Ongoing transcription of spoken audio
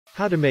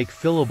How to make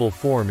fillable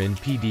form in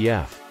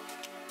PDF.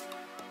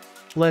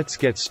 Let's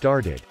get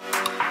started.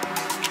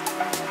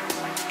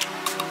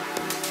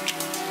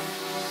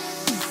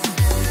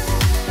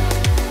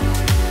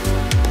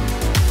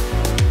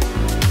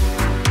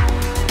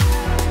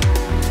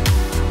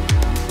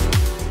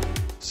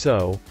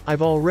 So,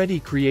 I've already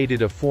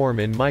created a form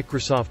in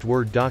Microsoft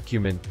Word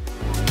document.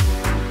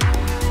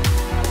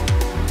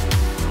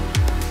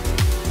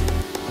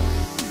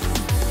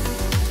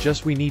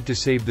 Just we need to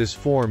save this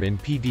form in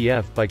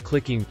PDF by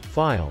clicking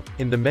File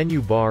in the menu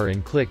bar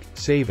and click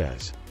Save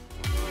As.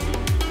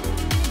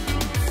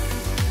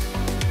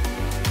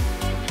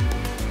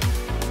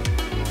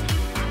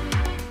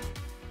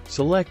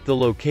 Select the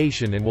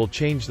location and we'll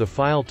change the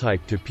file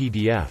type to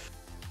PDF.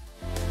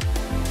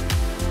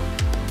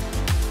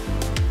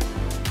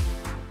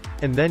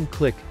 And then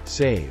click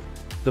Save.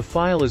 The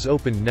file is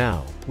opened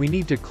now. We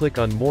need to click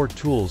on More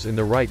Tools in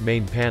the right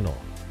main panel.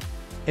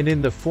 And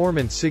in the Form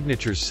and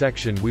Signatures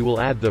section we will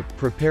add the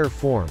Prepare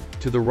Form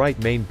to the right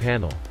main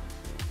panel.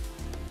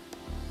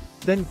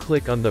 Then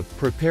click on the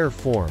Prepare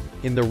Form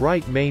in the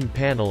right main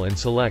panel and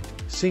select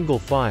Single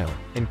File,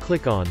 and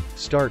click on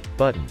Start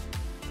button.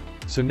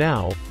 So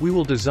now, we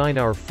will design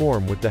our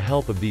form with the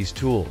help of these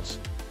tools.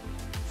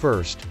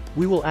 First,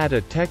 we will add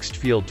a text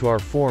field to our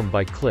form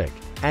by click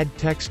Add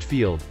Text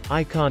Field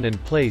icon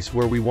and place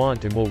where we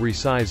want, and will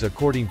resize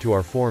according to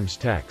our form's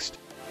text.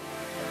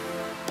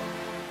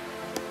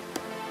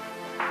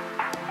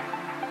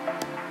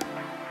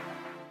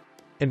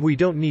 And we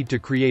don't need to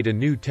create a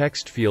new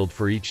text field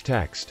for each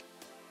text.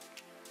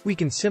 We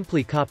can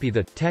simply copy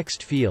the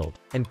text field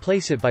and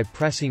place it by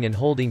pressing and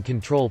holding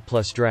Ctrl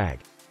plus drag.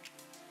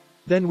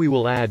 Then we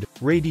will add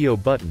radio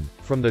button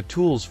from the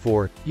tools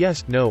for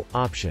yes, no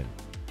option.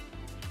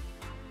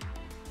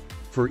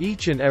 For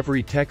each and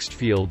every text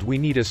field we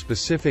need a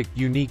specific,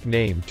 unique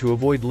name to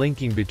avoid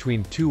linking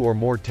between two or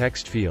more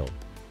text field.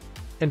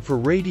 And for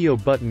radio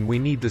button we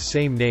need the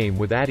same name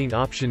with adding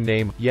option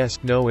name, yes,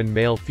 no and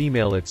male,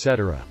 female,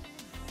 etc.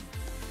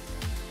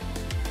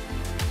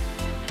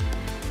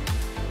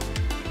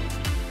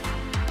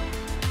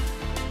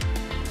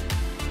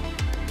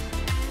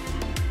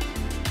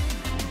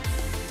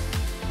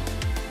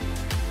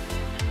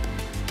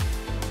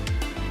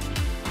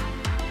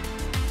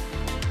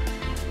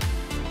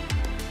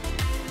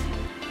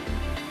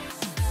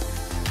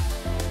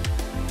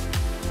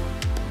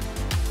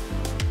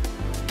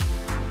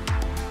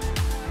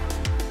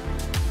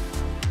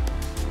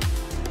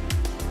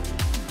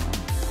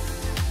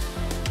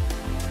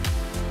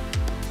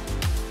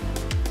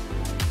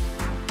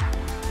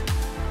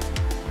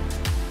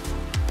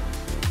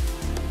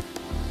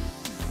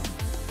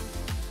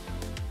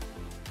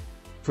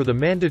 For the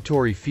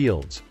mandatory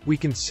fields, we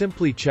can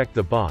simply check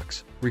the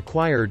box,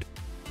 Required.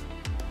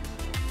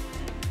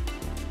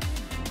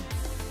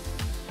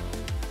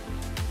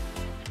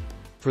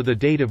 For the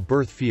date of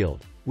birth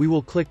field, we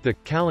will click the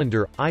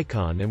calendar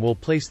icon and we'll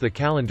place the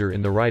calendar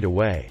in the right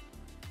away.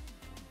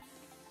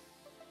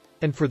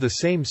 And for the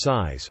same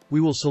size,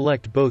 we will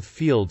select both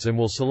fields and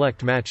we'll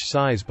select Match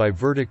Size by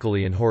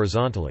vertically and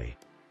horizontally.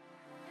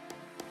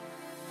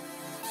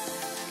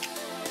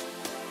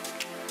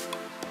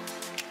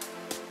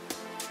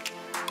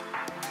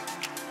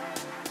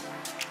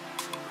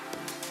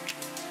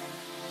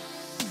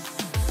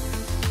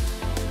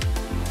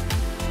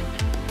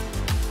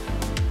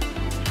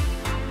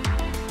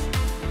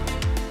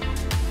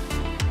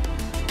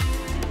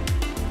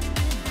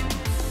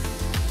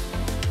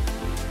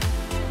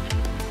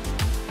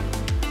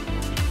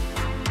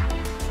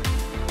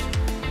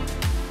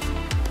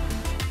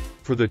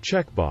 For the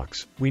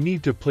checkbox, we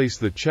need to place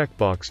the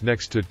checkbox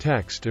next to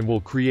text, and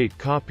we'll create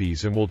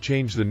copies and we'll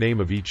change the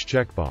name of each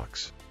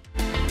checkbox.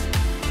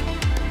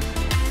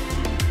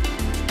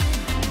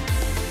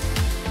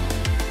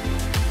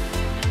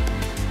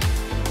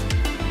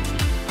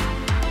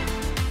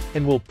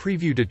 And we'll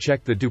preview to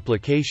check the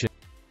duplication.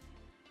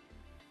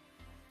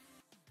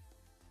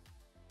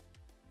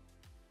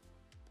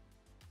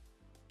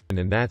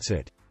 And that's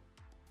it.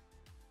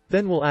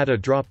 Then we'll add a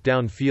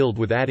drop-down field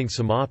with adding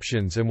some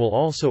options, and we'll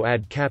also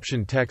add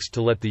caption text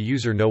to let the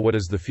user know what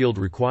is the field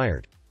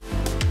required.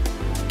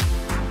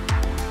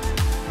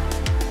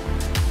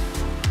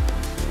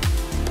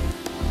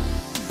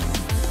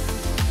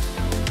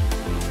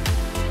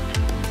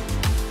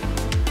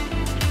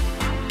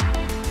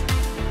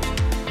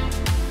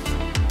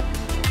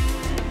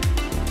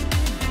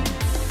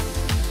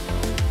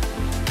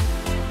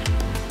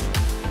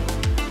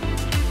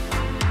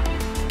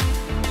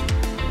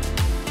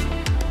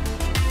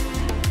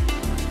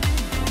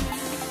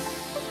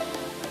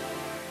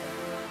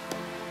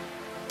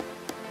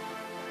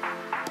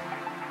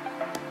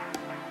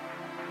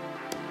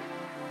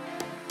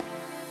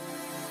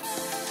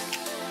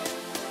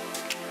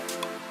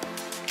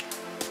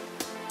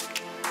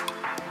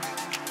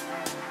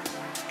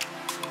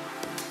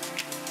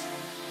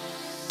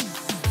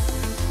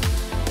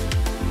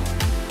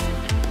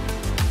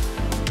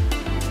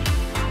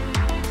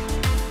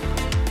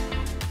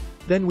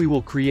 Then we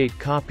will create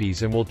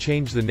copies and we'll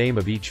change the name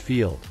of each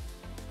field.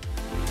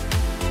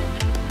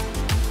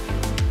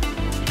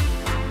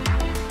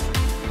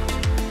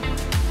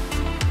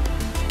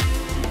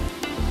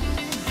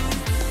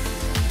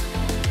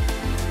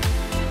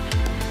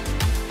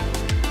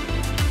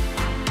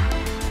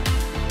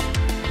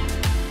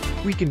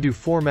 We can do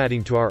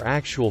formatting to our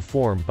actual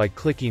form by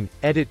clicking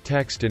Edit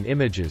Text and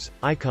Images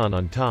icon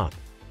on top.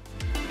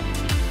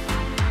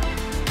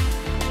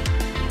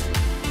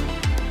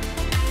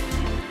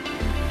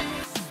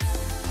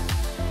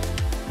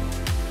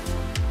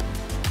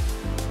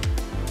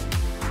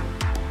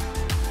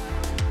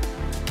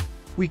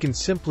 We can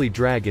simply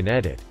drag and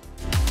edit.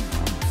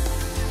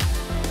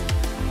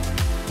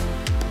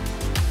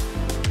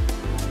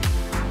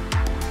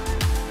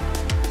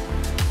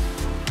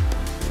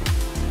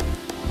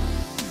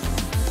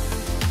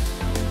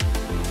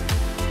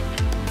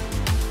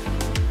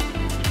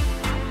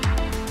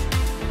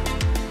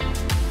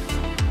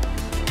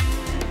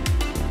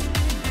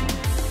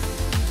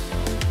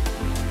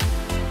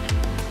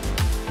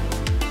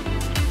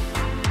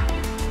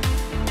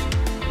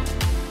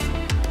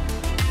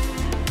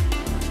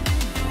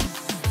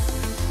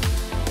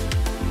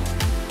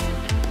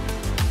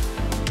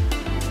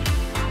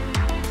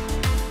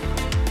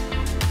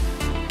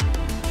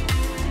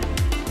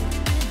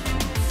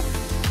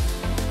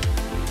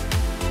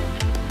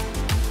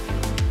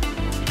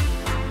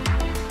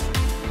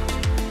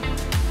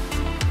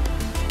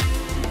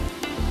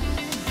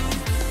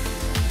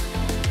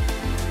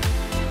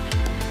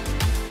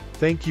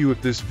 Thank you.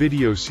 If this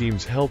video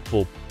seems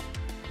helpful,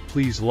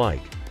 please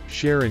like,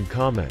 share and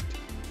comment.